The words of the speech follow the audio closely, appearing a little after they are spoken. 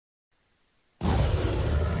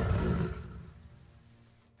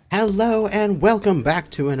Hello and welcome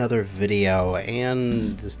back to another video.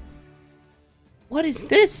 And what is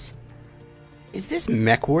this? Is this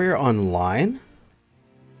Mechwarrior Online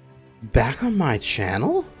back on my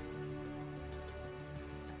channel?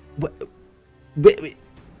 What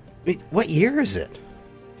year is it?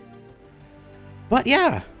 But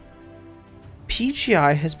yeah,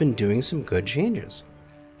 PGI has been doing some good changes.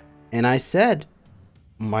 And I said,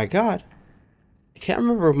 my God, I can't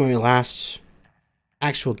remember when my last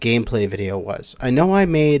actual gameplay video was. I know I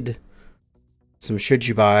made some should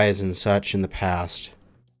you buys and such in the past,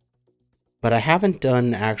 but I haven't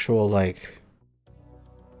done actual like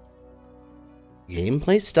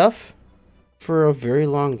gameplay stuff for a very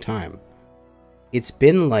long time. It's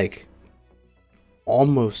been like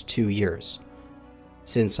almost 2 years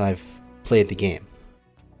since I've played the game,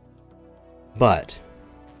 but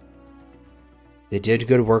they did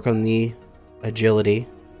good work on the agility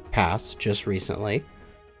paths just recently.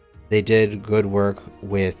 They did good work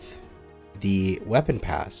with the weapon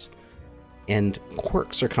pass, and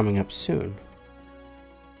quirks are coming up soon.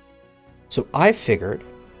 So I figured,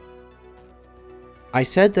 I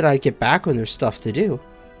said that I'd get back when there's stuff to do.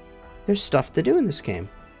 There's stuff to do in this game.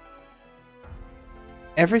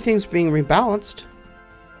 Everything's being rebalanced.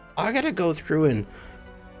 I gotta go through and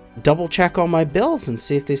double check all my builds and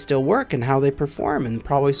see if they still work and how they perform, and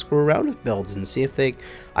probably screw around with builds and see if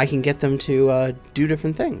I can get them to do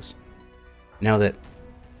different things. Now that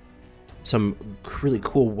some really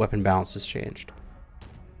cool weapon balance has changed.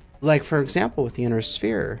 Like, for example, with the Inner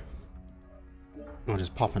Sphere. I'll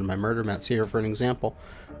just pop in my murder mats here for an example.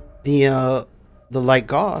 The Light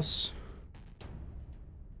Gauss,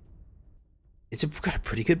 it's got a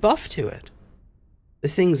pretty good buff to it. The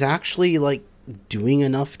thing's actually, like, doing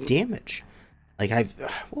enough damage. Like,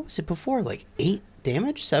 what was it before? Like 8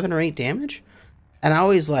 damage? 7 or 8 damage? And I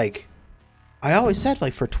always said,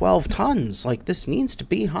 like, for 12 tons, like, this needs to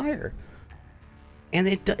be higher. And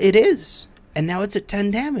it is. And now it's at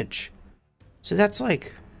 10 damage. So that's,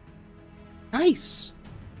 like, nice.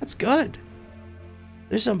 That's good.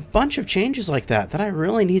 There's a bunch of changes like that I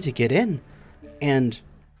really need to get in and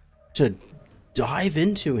to dive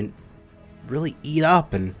into and really eat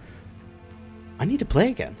up, and I need to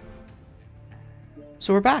play again.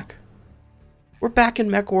 So we're back. We're back in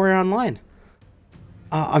Mechwarrior Online.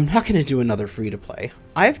 I'm not going to do another free-to-play.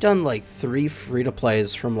 I've done like 3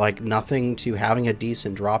 free-to-plays from like nothing to having a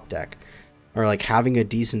decent drop deck, or like having a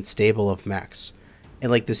decent stable of mechs.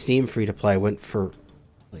 And like the Steam free-to-play went for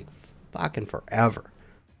like fucking forever.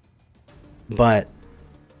 But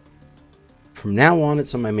from now on,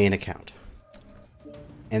 it's on my main account.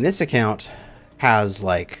 And this account has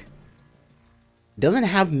like, doesn't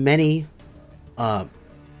have many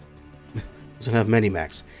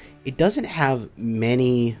mechs. It doesn't have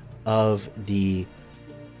many of the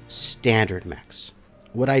standard mechs.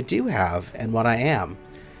 What I do have, and what I am,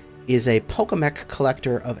 is a Pokemech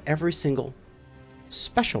collector of every single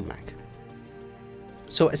special mech.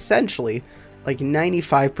 So essentially, like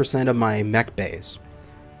 95% of my mech bays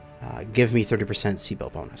give me 30%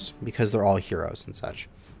 C-Bill bonus, because they're all heroes and such.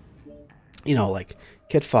 You know, like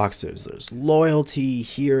Kit Fox, there's Loyalty,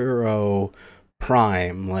 Hero,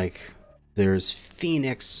 Prime, like there's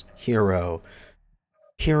Phoenix, Hero,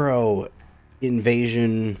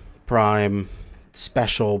 Invasion, Prime,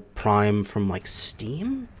 Special, Prime from like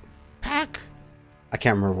Steam pack? I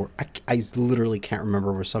can't remember I literally can't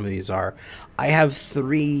remember where some of these are. I have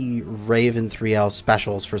 3 Raven 3L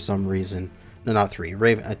specials for some reason. No, not 3.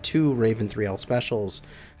 2 Raven 3L specials.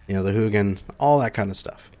 You know, the Hugin, all that kind of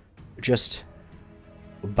stuff. Just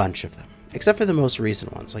a bunch of them. Except for the most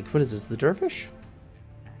recent ones. Like, what is this, the Dervish?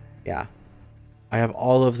 Yeah. I have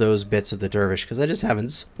all of those bits of the Dervish because I just haven't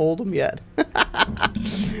sold them yet.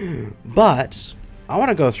 But I want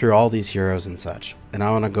to go through all these heroes and such. And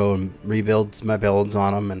I want to go and rebuild my builds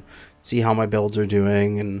on them and see how my builds are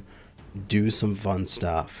doing and do some fun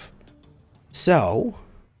stuff. So,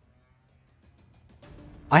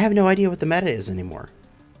 I have no idea what the meta is anymore.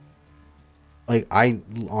 Like, I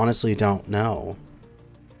honestly don't know.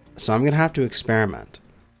 So I'm going to have to experiment.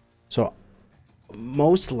 So,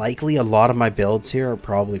 most likely a lot of my builds here are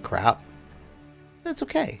probably crap. That's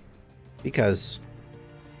okay. Because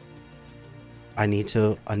I need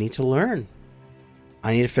to learn.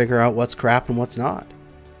 I need to figure out what's crap and what's not.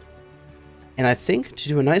 And I think to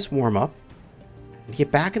do a nice warm-up and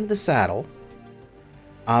get back into the saddle,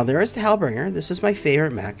 there is the Hellbringer. This is my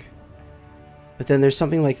favorite mech. But then there's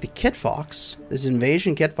something like the Kit Fox. This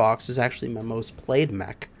Invasion Kit Fox is actually my most played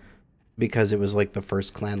mech, because it was like the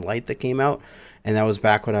first Clan Light that came out. And that was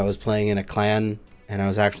back when I was playing in a clan and I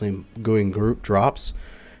was actually doing group drops.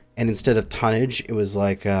 And instead of tonnage, it was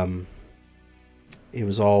like, it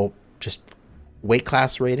was all just weight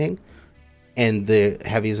class rating. And the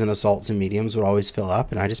heavies and assaults and mediums would always fill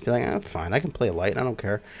up. And I'd just be like, oh, fine, I can play light. I don't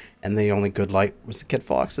care. And the only good light was the Kit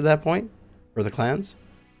Fox at that point. For the clans.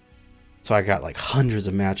 So I got like hundreds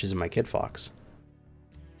of matches in my Kit Fox.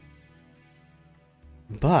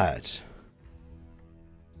 But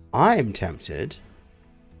I'm tempted.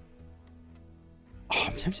 Oh,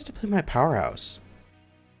 I'm tempted to play my Powerhouse.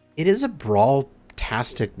 It is a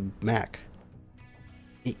brawl-tastic mech.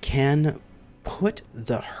 It can put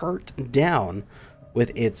the hurt down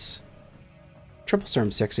with its Triple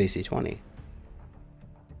Serm 6 AC20.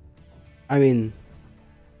 I mean,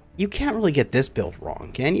 you can't really get this build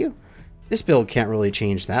wrong, can you? This build can't really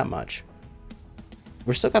change that much.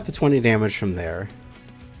 We're still got the 20 damage from there.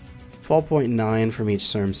 12.9 from each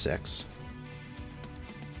Serm 6.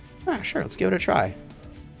 Ah, sure, let's give it a try.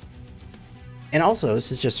 And also,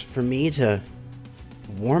 this is just for me to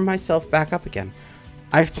warm myself back up again.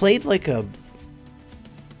 I've played like a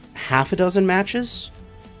half a dozen matches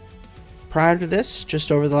prior to this,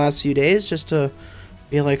 just over the last few days, just to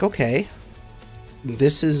be like, okay,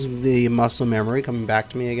 this is the muscle memory coming back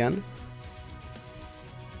to me again.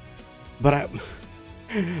 But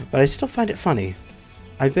I still find it funny.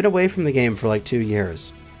 I've been away from the game for like 2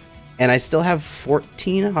 years, and I still have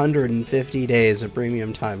 1,450 days of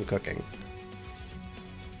premium time cooking.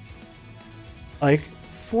 Like,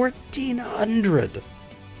 1,400!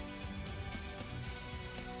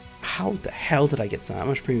 How the hell did I get that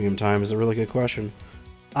much premium time is a really good question.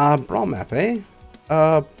 Brawl map, eh?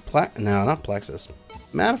 No, not Plexus.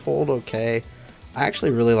 Manifold, okay. I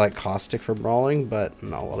actually really like Caustic for brawling, but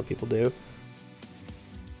not a lot of people do.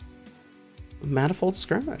 Manifold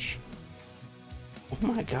Skirmish. Oh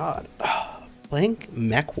my god. Playing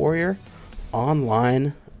Mechwarrior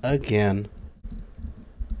online again.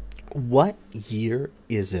 What year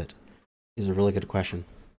is it? Is a really good question.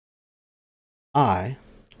 I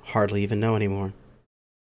hardly even know anymore.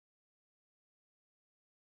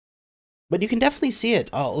 But you can definitely see it.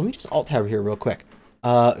 Oh, let me just alt-tab here real quick.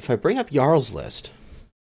 If I bring up Jarl's list.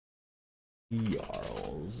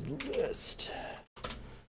 Jarl's list.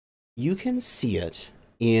 You can see it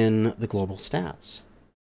in the global stats.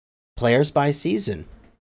 Players by season.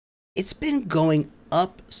 It's been going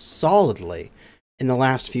up solidly in the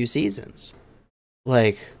last few seasons.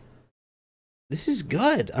 Like, this is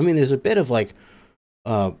good. I mean, there's a bit of like,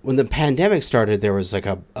 when the pandemic started, there was like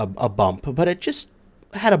a bump, but it just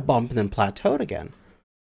had a bump and then plateaued again.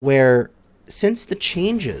 Where since the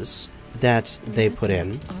changes that they put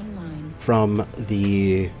in from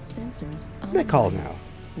the, what do they call it now?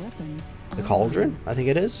 The Cauldron, I think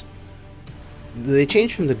it is. They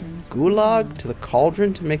changed from the Gulag to the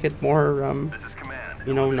Cauldron to make it more,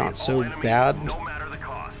 you know, not so bad.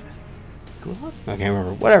 Gulag? I can't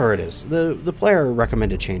remember. Whatever it is. The player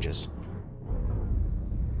recommended changes.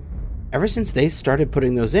 Ever since they started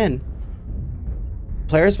putting those in,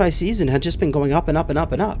 players by season had just been going up and up and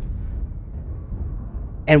up and up.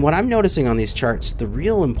 And what I'm noticing on these charts, the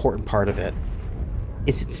real important part of it,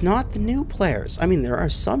 is it's not the new players. I mean, there are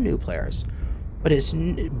some new players, but it's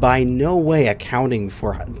by no way accounting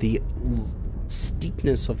for the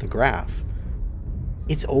steepness of the graph.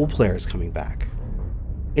 It's old players coming back.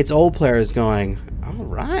 It's old players going, all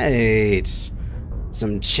right,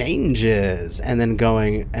 some changes, and then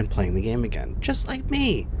going and playing the game again. Just like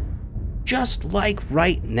me. Just like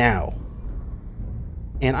right now.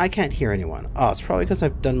 And I can't hear anyone. Oh, it's probably because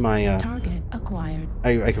I've done my, target acquired.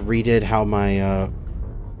 I redid how my,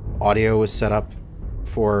 audio was set up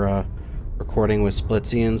for, recording with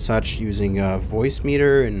Splitsy and such, using, voice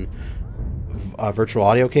meter and, virtual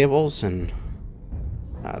audio cables, and,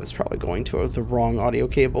 that's probably going to the wrong audio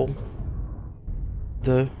cable.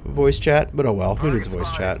 The voice chat, but oh well, who needs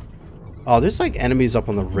voice chat? Oh, there's like enemies up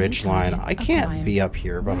on the ridge line. I can't be up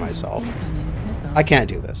here by myself. I can't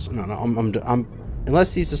do this. No, I'm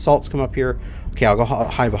unless these assaults come up here. Okay, I'll go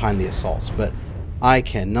hide behind the assaults, but I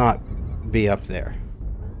cannot be up there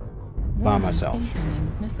by myself,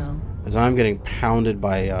 because I'm getting pounded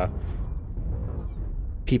by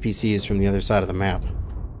PPCs from the other side of the map.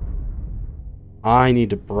 I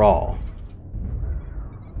need to brawl.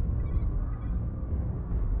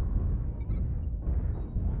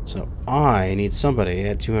 So I need somebody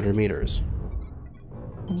at 200 meters.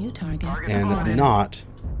 New target. And not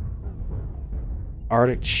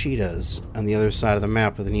Arctic cheetahs on the other side of the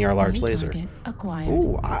map with an ER large laser.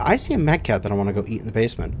 Ooh, I see a mech cat that I want to go eat in the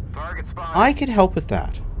basement. I could help with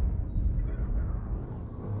that.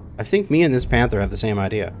 I think me and this panther have the same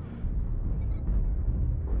idea.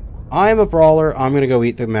 I'm a brawler. I'm going to go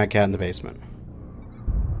eat the mech cat in the basement.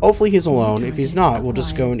 Hopefully he's alone. If he's not, we'll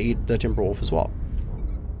just go and eat the Timberwolf as well.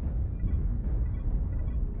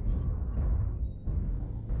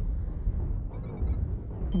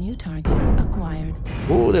 New target acquired.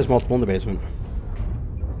 Ooh, there's multiple in the basement.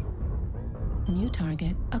 New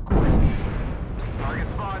target acquired. Target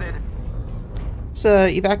spotted. Let's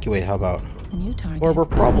evacuate, how about? New target. Or we're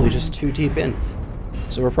probably just too deep in.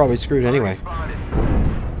 So we're probably screwed anyway. Spotted.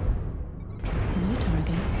 New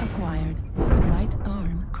target acquired. Right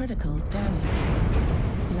arm critical damage.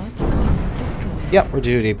 Left arm destroyed. Yep, we're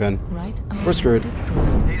too deep in. Right arm We're screwed.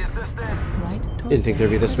 destroyed. Need assistance. Right Didn't think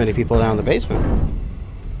there'd be this many people down in the basement.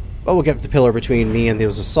 But we'll get the pillar between me and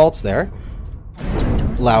those assaults there.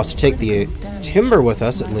 Allow us to take the timber with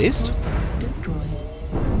us, at least.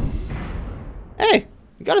 Hey,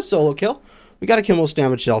 we got a solo kill. We got a kill most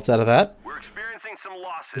damage dealt out of that. We're experiencing some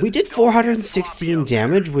losses. We did 416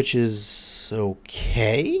 damage, which is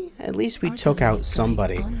okay. At least we took out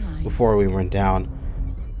somebody before we went down.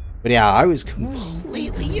 But yeah, I was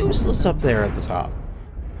completely useless up there at the top.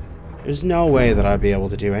 There's no way that I'd be able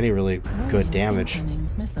to do any really good damage.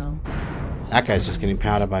 That guy's just getting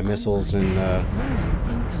pounded by missiles and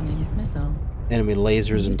enemy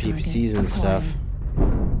lasers and PPCs and stuff.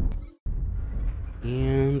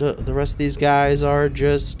 And the rest of these guys are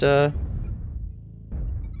just doing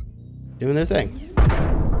their thing.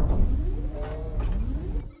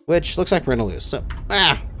 Which looks like we're gonna lose. So,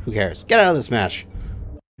 who cares? Get out of this match.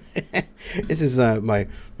 This is my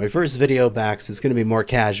first video back, so it's gonna be more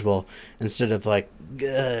casual instead of like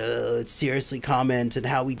seriously comment and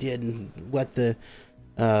how we did and what the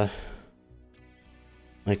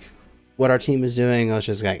like what our team is doing. Let's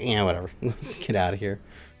just like, yeah, whatever. Let's get out of here.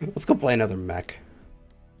 Let's go play another mech.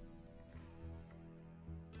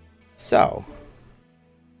 So,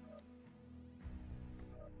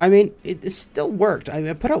 I mean, it still worked.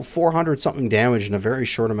 I put out 400 something damage in a very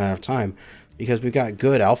short amount of time because we got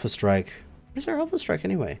good Alpha Strike. What is our Alpha Strike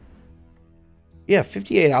anyway? Yeah,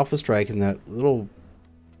 58 Alpha Strike in that little,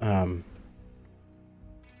 like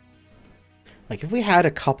if we had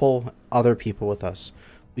a couple other people with us,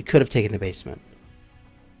 we could have taken the basement.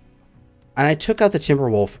 And I took out the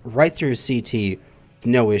Timberwolf right through CT,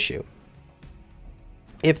 no issue.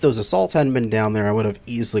 If those assaults hadn't been down there, I would have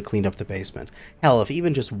easily cleaned up the basement. Hell, if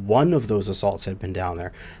even just one of those assaults had been down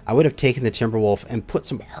there, I would have taken the Timberwolf and put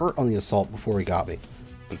some hurt on the assault before he got me.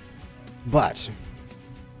 But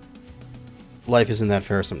life isn't that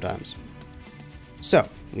fair sometimes. So,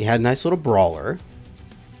 we had a nice little brawler.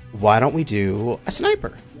 Why don't we do a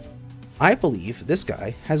sniper? I believe this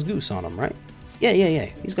guy has Goose on him, right? Yeah.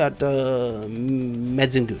 He's got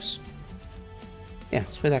meds and Goose. Yeah,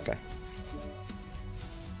 let's play that guy.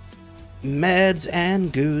 Meds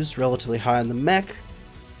and Goose, relatively high on the mech.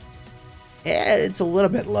 Yeah, it's a little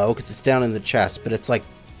bit low because it's down in the chest, but it's like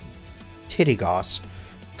titty goss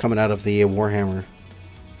coming out of the Warhammer.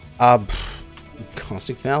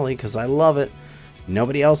 Caustic Valley, because I love it.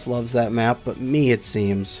 Nobody else loves that map but me, it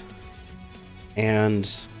seems. And,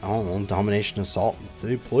 I don't know, Domination Assault,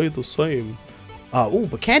 they play the same. Oh,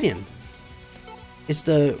 but Canyon. It's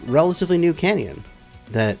the relatively new Canyon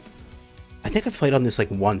that I think I've played on this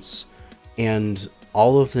like once. And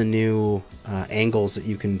all of the new angles that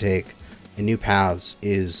you can take and new paths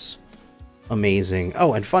is amazing.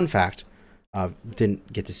 Oh, and fun fact,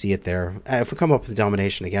 didn't get to see it there. If we come up with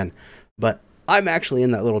Domination again, but I'm actually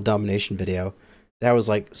in that little Domination video. That was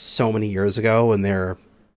like so many years ago when they're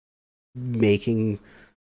making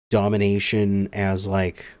Domination as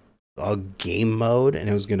like a game mode and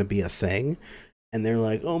it was going to be a thing. And they're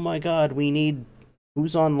like, oh my god, we need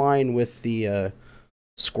who's online with the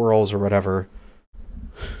squirrels or whatever.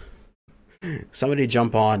 Somebody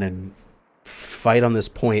jump on and fight on this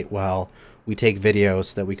point while we take videos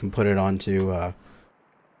so that we can put it onto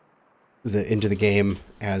into the game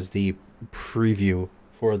as the preview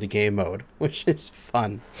for the game mode, which is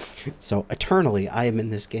fun. So eternally I am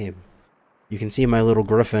in this game. You can see my little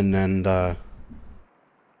griffin and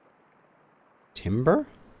timber,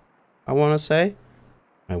 I want to say.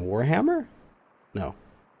 My Warhammer? No.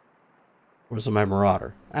 Or was it my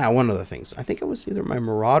Marauder? One of the things. I think it was either my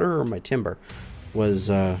Marauder or my Timber was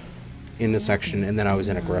in the section, and then I was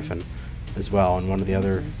in a Griffin as well on one of the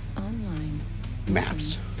other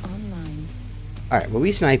maps. Alright, well we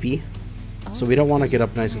snipey, so we don't want to get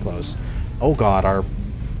up nice and close. Oh god, our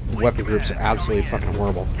weapon groups are absolutely fucking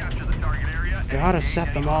horrible. Gotta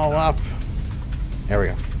set them all up. There we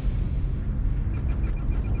go.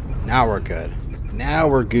 Now we're good. Now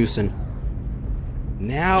we're goosing.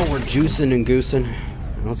 Now we're juicing and goosing.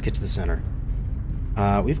 Let's get to the center.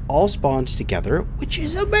 We've all spawned together, which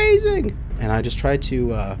is amazing. And I just tried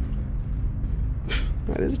to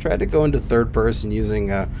I just tried to go into third person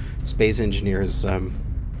using Space Engineer's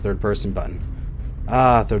third person button.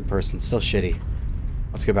 Ah, third person, still shitty.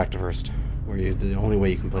 Let's get back to first. Where you the only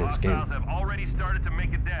way you can play this game. Have already started to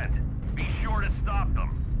make a dent. Be sure to stop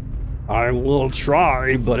them. I will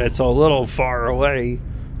try, but it's a little far away.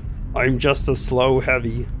 I'm just a slow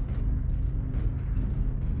heavy.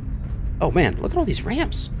 Oh man, look at all these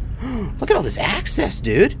ramps. Look at all this access,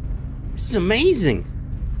 dude. This is amazing.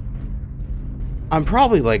 I'm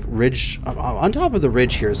probably like on top of the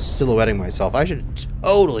ridge here, silhouetting myself. I should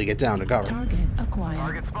totally get down to cover. Target acquired.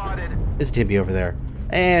 Target spotted. There's Timby over there.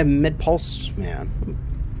 And mid pulse, man.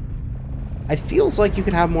 It feels like you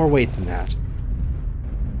could have more weight than that.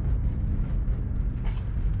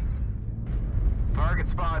 Target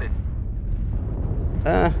spotted.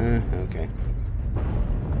 Okay.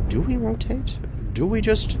 Do we rotate? Do we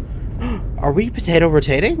just... Are we potato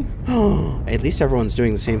rotating? At least everyone's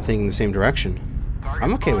doing the same thing in the same direction. Target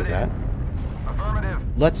I'm okay with spotted. that. Affirmative.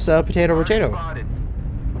 Let's potato Target rotato. spotted.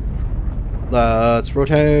 Let's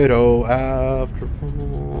rotato after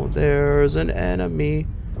all. There's an enemy.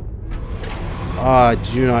 I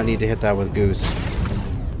do not need to hit that with Goose.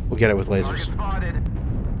 We'll get it with Target lasers. spotted.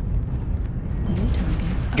 New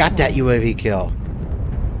target Got that acquired. UAV kill.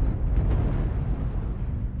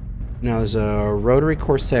 Now there's a rotary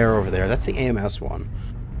Corsair over there. That's the AMS one.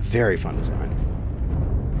 Very fun design.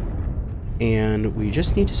 And we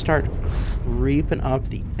just need to start creeping up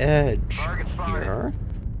the edge Target spotted. here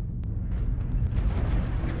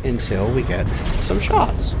until we get some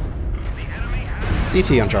shots. The enemy has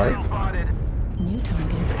CT on chart. target spotted. New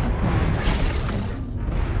target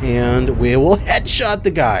acquired. And we will headshot the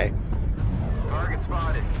guy. Target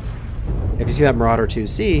spotted. If you see that Marauder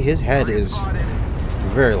 2C, his head Target is spotted.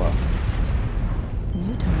 very low.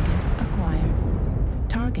 New target acquired.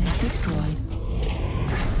 Target destroyed.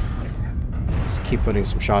 Just keep putting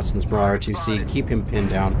some shots in this Marauder 2C. Keep him pinned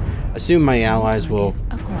down. Assume my allies will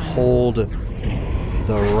hold the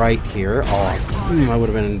right here. Oh, I would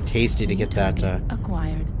have been tasty to get that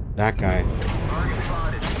Acquired. that guy. Target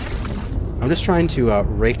spotted. I'm just trying to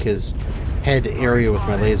rake his head area with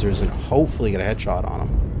my lasers and hopefully get a headshot on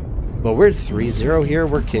him. But we're 3-0 here.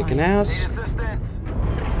 We're kicking ass. Need assistance.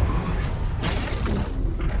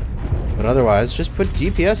 But otherwise, just put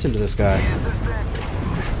DPS into this guy. Need assistance.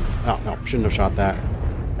 Oh, no, shouldn't have shot that.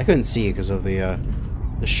 I couldn't see because of the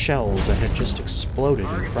shells that had just exploded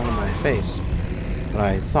in front of my face. But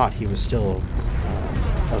I thought he was still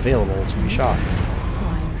available to be shot.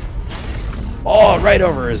 Acquired. Oh, right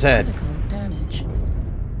over his head. Critical damage.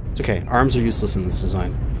 It's okay. Arms are useless in this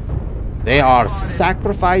design. They are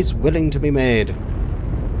sacrifice willing to be made. Left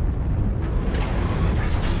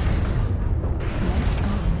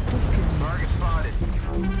arm destroyed. Target spotted.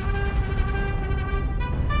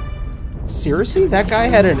 Seriously? That guy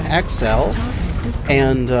had an XL Target destroyed.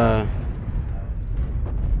 and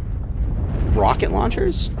rocket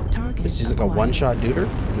launchers? Target It's just like a acquired. one-shot duder,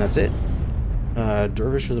 and that's it.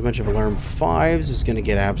 Dervish with a bunch of alarm 5s is going to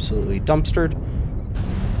get absolutely dumpstered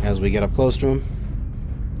as we get up close to him.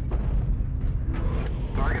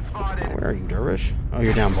 Target spotted. Where are you, Dervish? Oh,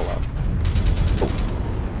 you're down below.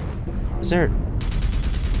 Oh. Is there...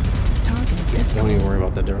 Target Don't destroyed. even worry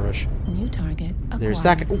about the Dervish. New target acquired. There's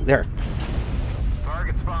that guy. Oh, there.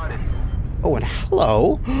 Target spotted. Oh, and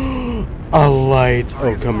hello. A light.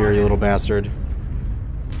 Oh, come here, you little bastard.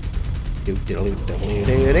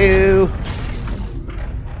 Do-diddle-doo-diddle-doo-doo.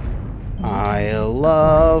 I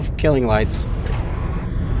love killing lights.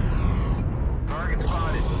 Target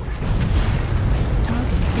spotted.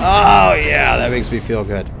 Target Oh, yeah, that makes me feel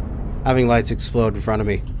good. Having lights explode in front of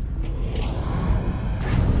me.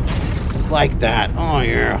 Like that. Oh,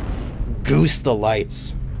 yeah. Goose the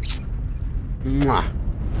lights. Mwah.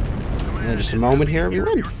 And then just a moment here, we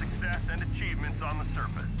win. Your success and achievements on the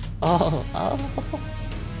surface. Oh.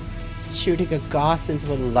 Shooting a Gauss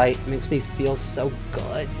into a light makes me feel so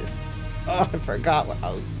good. Oh, I forgot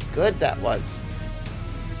how good that was.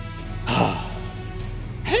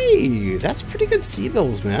 Hey, that's pretty good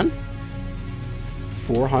C-bills, man.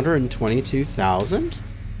 422,000?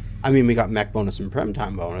 I mean, we got mech bonus and prem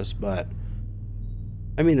time bonus, but...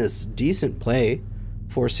 I mean, this decent play.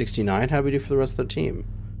 469, how do we do for the rest of the team?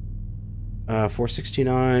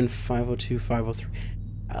 469, 502, 503.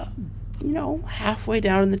 You know, halfway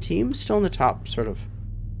down in the team, still in the top sort of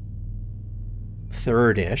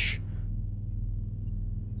third-ish.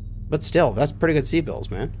 But still, that's pretty good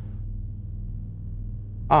C-bills, man.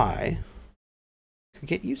 I could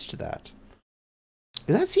get used to that.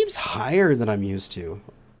 That seems higher than I'm used to.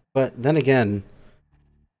 But then again,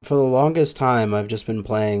 for the longest time, I've just been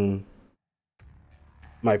playing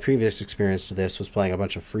my previous experience to this was playing a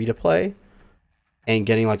bunch of free-to-play and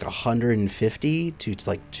getting like 150 to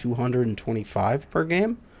like 225 per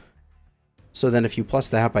game. So then if you plus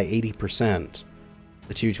that by 80%,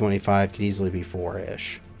 the 225 could easily be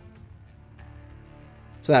 4-ish.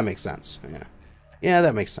 So that makes sense. Yeah. Yeah,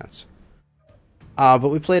 that makes sense. But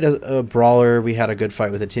we played a brawler. We had a good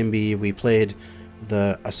fight with a Timby. We played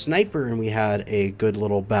a sniper, and we had a good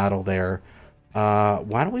little battle there.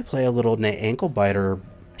 Why don't we play a little ankle biter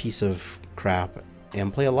piece of crap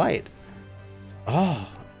and play a light? Oh,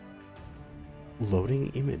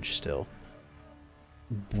 loading image still.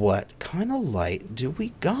 What kind of light do we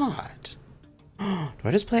got? Do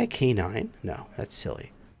I just play a K9? No, that's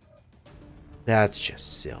silly. That's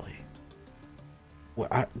just silly.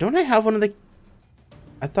 Well, don't I have one of the...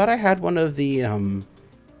 I thought I had one of the... Oh,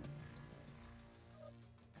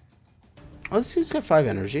 this thing's got 5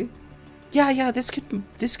 energy. Yeah, this can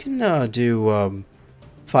do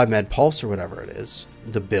 5 med pulse or whatever it is.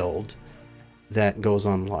 The build that goes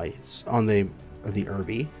on lights on the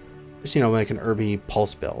Irby. Just, you know, like an Irby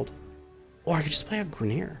pulse build. Or I could just play a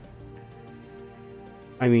Grenier.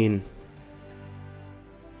 I mean,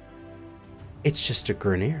 it's just a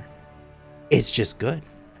Grenier. It's just good.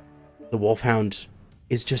 The Wolfhound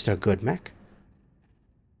is just a good mech.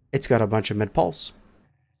 It's got a bunch of mid pulse,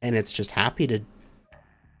 and it's just happy to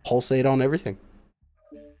pulsate on everything.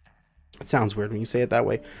 It sounds weird when you say it that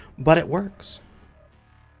way, but it works.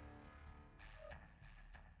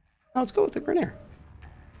 Now let's go with the Grenier.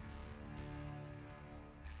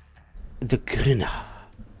 The Grenier.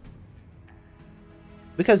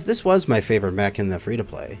 Because this was my favorite mech in the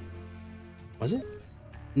free-to-play. Was it?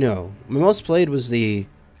 No. My most played was the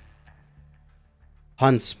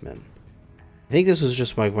Huntsman. I think this was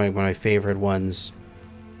just one of my favorite ones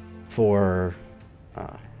for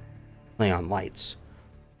playing on lights.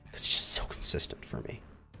 It's just so consistent for me.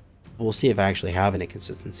 We'll see if I actually have any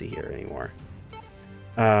consistency here anymore.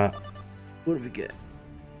 What do we get?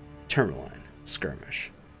 Tourmaline.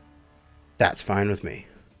 Skirmish. That's fine with me.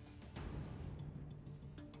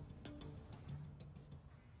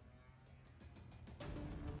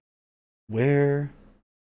 Where,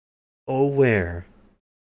 oh where,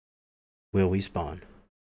 will we spawn?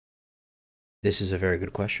 This is a very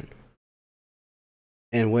good question.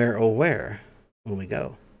 And where, oh where, will we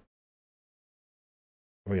go?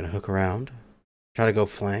 Are we going to hook around? Try to go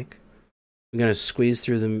flank? We're going to squeeze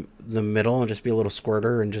through the middle and just be a little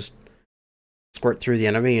squirter and just squirt through the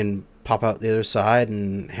enemy and pop out the other side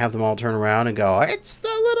and have them all turn around and go, it's the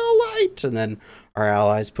little light! And then our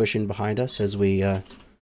allies push in behind us as we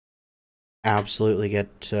absolutely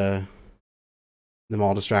get them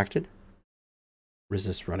all distracted.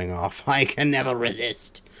 Resist running off. I can never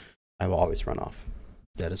resist. I will always run off.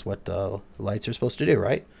 That is what lights are supposed to do,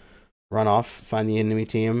 right? Run off, find the enemy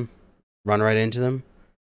team, run right into them,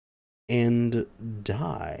 and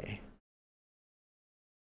die.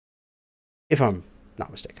 If I'm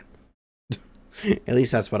not mistaken. At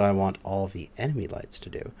least that's what I want all of the enemy lights to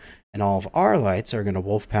do. And all of our lights are going to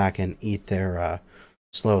wolf pack and eat their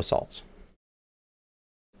slow assaults.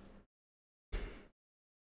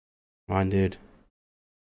 Come on, dude.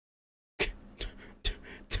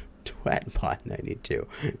 Twatbot 92.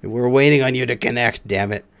 We're waiting on you to connect,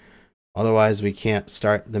 damn it. Otherwise, we can't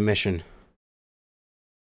start the mission.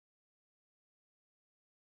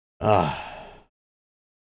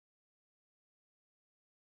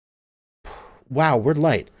 Wow, we're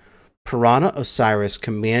light. Piranha, Osiris,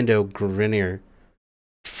 Commando, Grenier,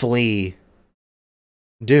 Flea.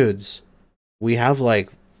 Dudes, we have like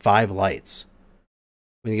 5 lights.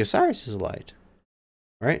 When the Osiris is a light.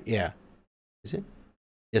 Right? Yeah. Is it?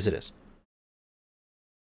 Yes, it is.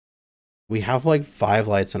 We have like 5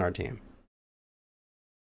 lights on our team.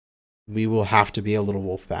 We will have to be a little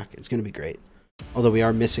wolf pack. It's going to be great. Although we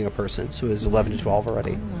are missing a person, so it's 11 to 12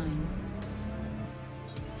 already.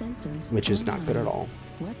 Which is not good at all.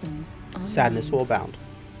 Sadness will abound.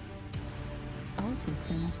 All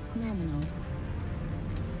systems nominal.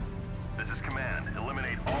 This is command.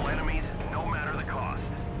 Eliminate all enemies, no matter the cost.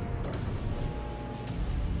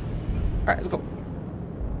 Alright, let's go.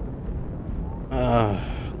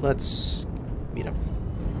 Let's meet up.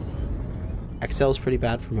 XL is pretty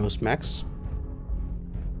bad for most mechs.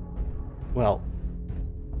 Well,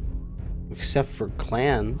 except for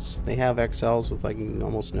clans, they have XLs with like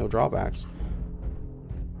almost no drawbacks.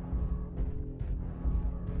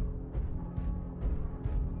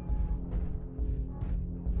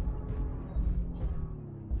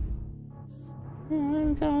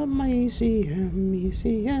 I've got my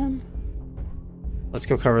ECM. Let's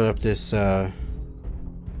go cover up this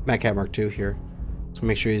Mad Cat Mark II here. So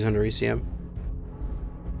make sure he's under ECM.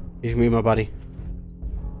 You can move my buddy.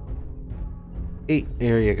 Hey,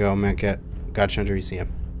 there you go, Medkit. Got you under ECM.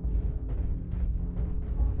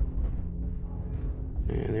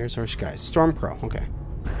 And there's our guy. Stormcrow, okay.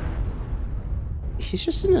 He's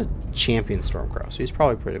just in a champion Stormcrow, so he's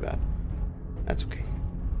probably pretty bad. That's okay.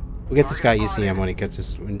 We'll get this guy ECM when he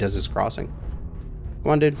does his crossing.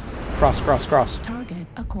 Come on, dude. Cross. Target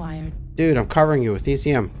acquired. Dude, I'm covering you with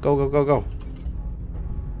ECM. Go.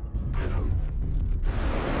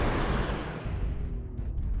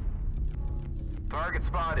 Target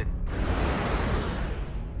spotted.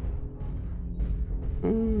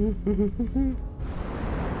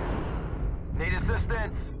 Need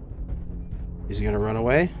assistance. Is he gonna run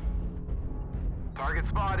away? Target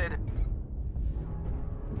spotted.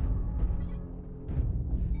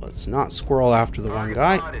 Let's not squirrel after the one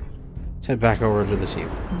guy. Let's head back over to the team.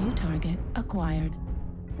 New target acquired.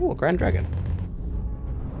 Ooh, a Grand Dragon.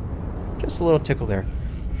 Just a little tickle there.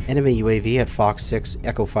 Enemy UAV at Fox 6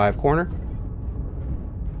 Echo 5 corner.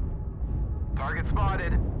 Target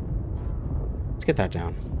spotted. Let's get that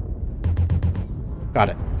down. Got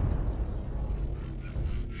it.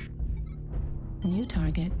 New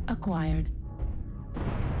target acquired.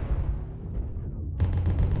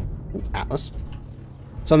 Ooh, Atlas.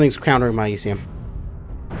 Something's countering my ECM.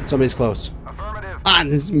 Somebody's close. Affirmative. Ah,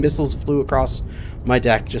 and these missiles flew across my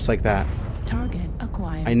deck just like that. Target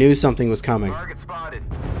acquired. I knew something was coming. Target spotted.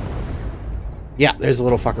 Yeah, there's a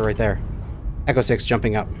little fucker right there. Echo 6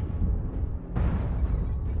 jumping up.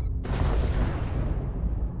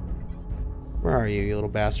 Where are you, you little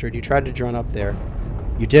bastard? You tried to run up there.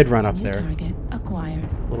 You did run up New there. target acquired.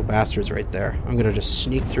 Little bastard's right there. I'm gonna just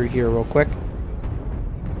sneak through here real quick.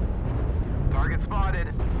 Target spotted.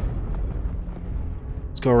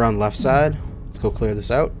 Let's go around left side. Let's go clear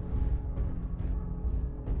this out.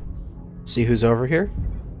 See who's over here.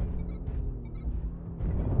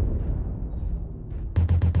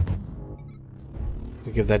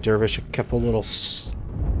 We'll give that dervish a couple little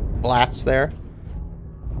splats there.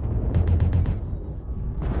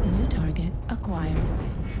 New target acquired.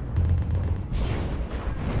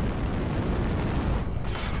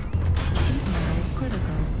 Heat level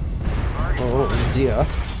critical. Oh dear.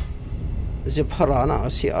 The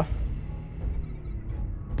piranhas here.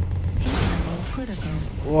 Heat level critical.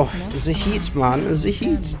 Oh, the heat, man. The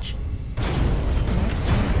heat. Damage. Left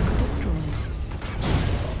arm destroyed.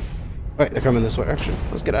 Alright, they're coming this way. Actually,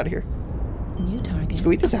 let's get out of here. New target. Let's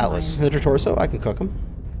go eat this Atlas. acquired. Hit her torso. I can cook him.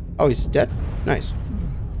 Oh, he's dead? Nice.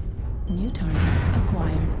 New target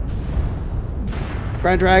acquired.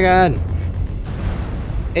 Grand Dragon!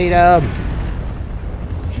 Ate him!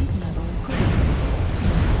 Heat level critical.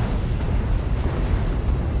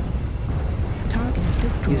 Target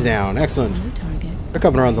destroyed. He's down. Excellent. New target. They're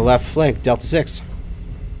coming around the left flank. Delta 6. Heat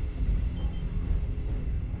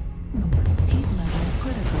level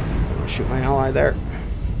critical. I'm gonna shoot my ally there.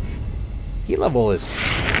 Heat level is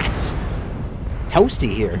hot. Toasty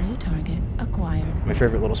here. New target acquired. My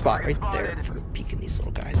favorite little spot right there for peeking these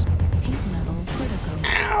little guys. Heat level critical.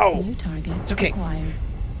 Ow! New target It's okay. acquired.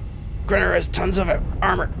 Grinner has tons of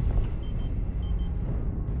armor.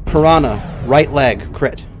 Piranha, right leg,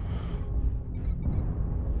 crit.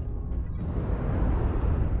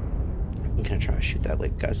 I'm gonna try to shoot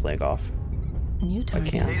that guy's leg off. New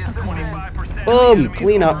target can't. Need acquired. 75%. Boom! Enemies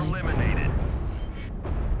Clean up. are eliminated.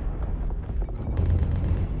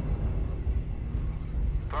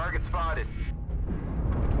 Target spotted.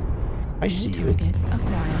 I see New you. target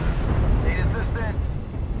acquired. Need assistance.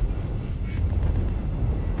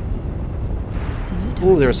 New Ooh,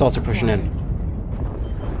 target their assaults are pushing in. acquired.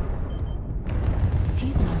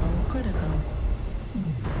 Heat level critical.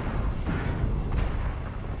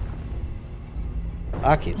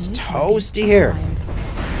 Okay, it's New target toasty here. acquired.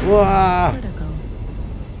 Wah! Critical.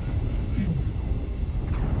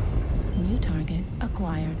 New target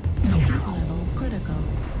acquired. Heat level critical.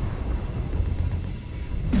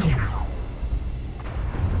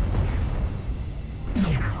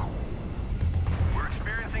 We're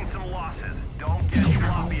experiencing some losses. Don't get Heat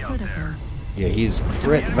sloppy level out critical. there. Yeah, he's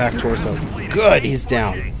crit back torso. Good, he's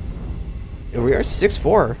down. Yeah, we are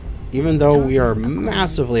 6-4, even though we are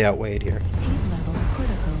massively outweighed here. Heat level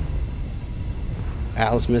critical.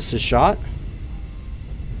 Atlas missed his shot.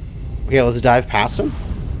 Okay, let's dive past him.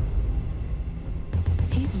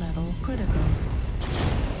 Heat level critical.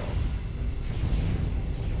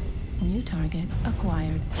 New target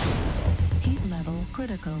acquired. Heat level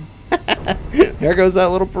critical. There goes that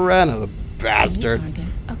little piranha, the New bastard. target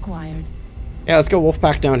acquired. Yeah, let's go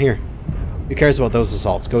Wolfpack down here. Who cares about those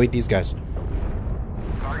assaults? Go eat these guys.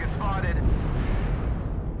 Target spotted.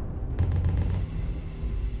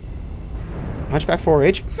 Hunchback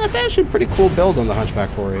 4H. That's actually a pretty cool build on the Hunchback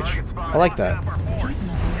 4H. I like that. Heat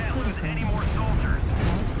level critical. Any more soldiers?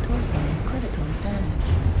 Right torso critical damage.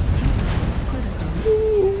 Heat level critical.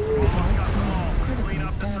 Right arm Clean critical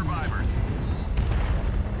up the damage. survivors.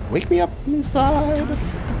 Wake me up inside. Target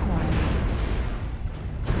acquired.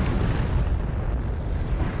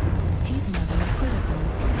 Heat level critical.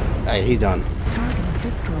 Hey, he's done. Target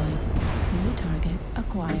destroyed. New target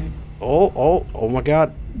acquired. Oh my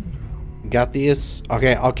god. Got these.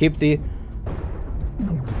 Okay, I'll keep the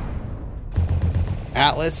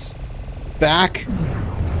Atlas back. Heat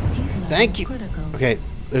level Thank you. critical. Okay,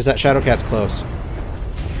 there's that Shadowcat's close.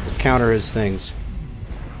 We'll counter his things.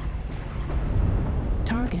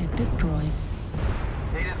 Target destroyed.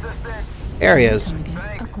 Need assistance? There he is.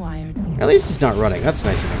 Target acquired. At least he's not running. That's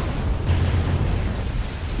nice of him.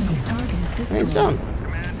 Target And destroyed. he's done.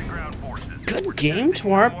 Command to ground forces. Good game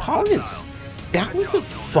to our opponents. That was a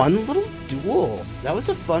fun little duel. That was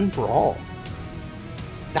a fun brawl.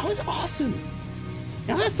 That was awesome.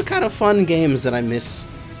 Now that's the kind of fun games that I miss.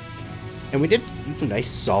 And we did a nice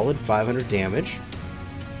solid 500 damage.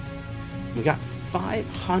 We got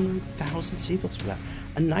 500,000 sequels for that.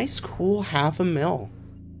 A nice cool $500,000.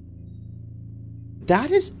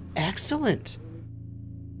 That is excellent.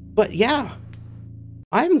 But yeah,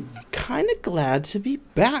 I'm kind of glad to be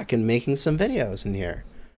back and making some videos in here.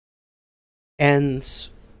 And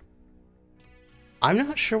I'm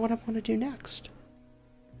not sure what I want to do next.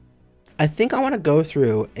 I think I want to go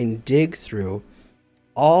through and dig through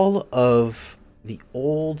all of the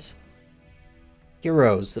old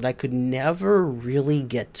heroes that I could never really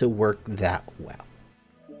get to work that well.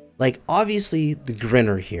 Like, obviously, the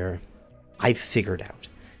Grinner here, I've figured out.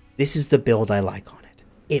 This is the build I like on it.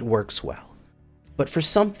 It works well. But for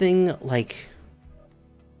something like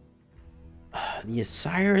the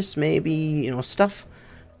Osiris, maybe, you know, stuff,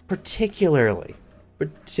 particularly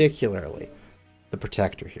the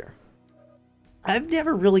Protector here. I've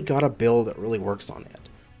never really got a build that really works on it.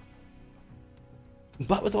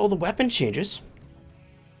 But with all the weapon changes,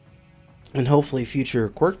 and hopefully future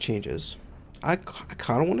quirk changes, I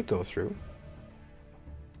kind of want to go through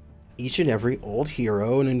each and every old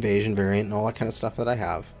hero and invasion variant and all that kind of stuff that I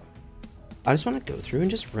have. I just want to go through and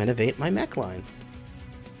just renovate my mech line,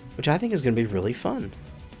 which I think is going to be really fun.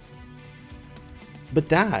 But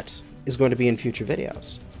that is going to be in future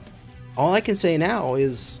videos. All I can say now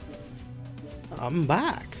is I'm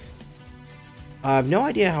back. I have no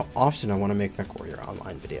idea how often I want to make Mechwarrior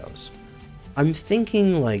online videos. I'm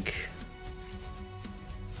thinking like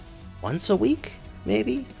once a week,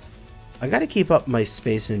 maybe? I gotta keep up my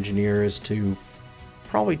Space Engineers to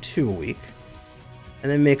probably 2 a week.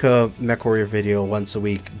 And then make a Mechwarrior video once a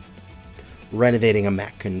week renovating a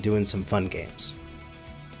mech and doing some fun games.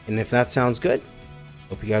 And if that sounds good,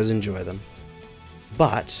 hope you guys enjoy them.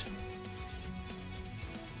 But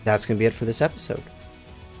that's going to be it for this episode.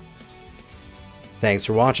 Thanks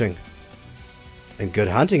for watching. And good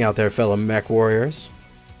hunting out there, fellow mech warriors.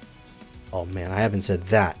 Oh man, I haven't said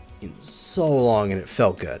that in so long and it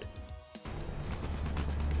felt good.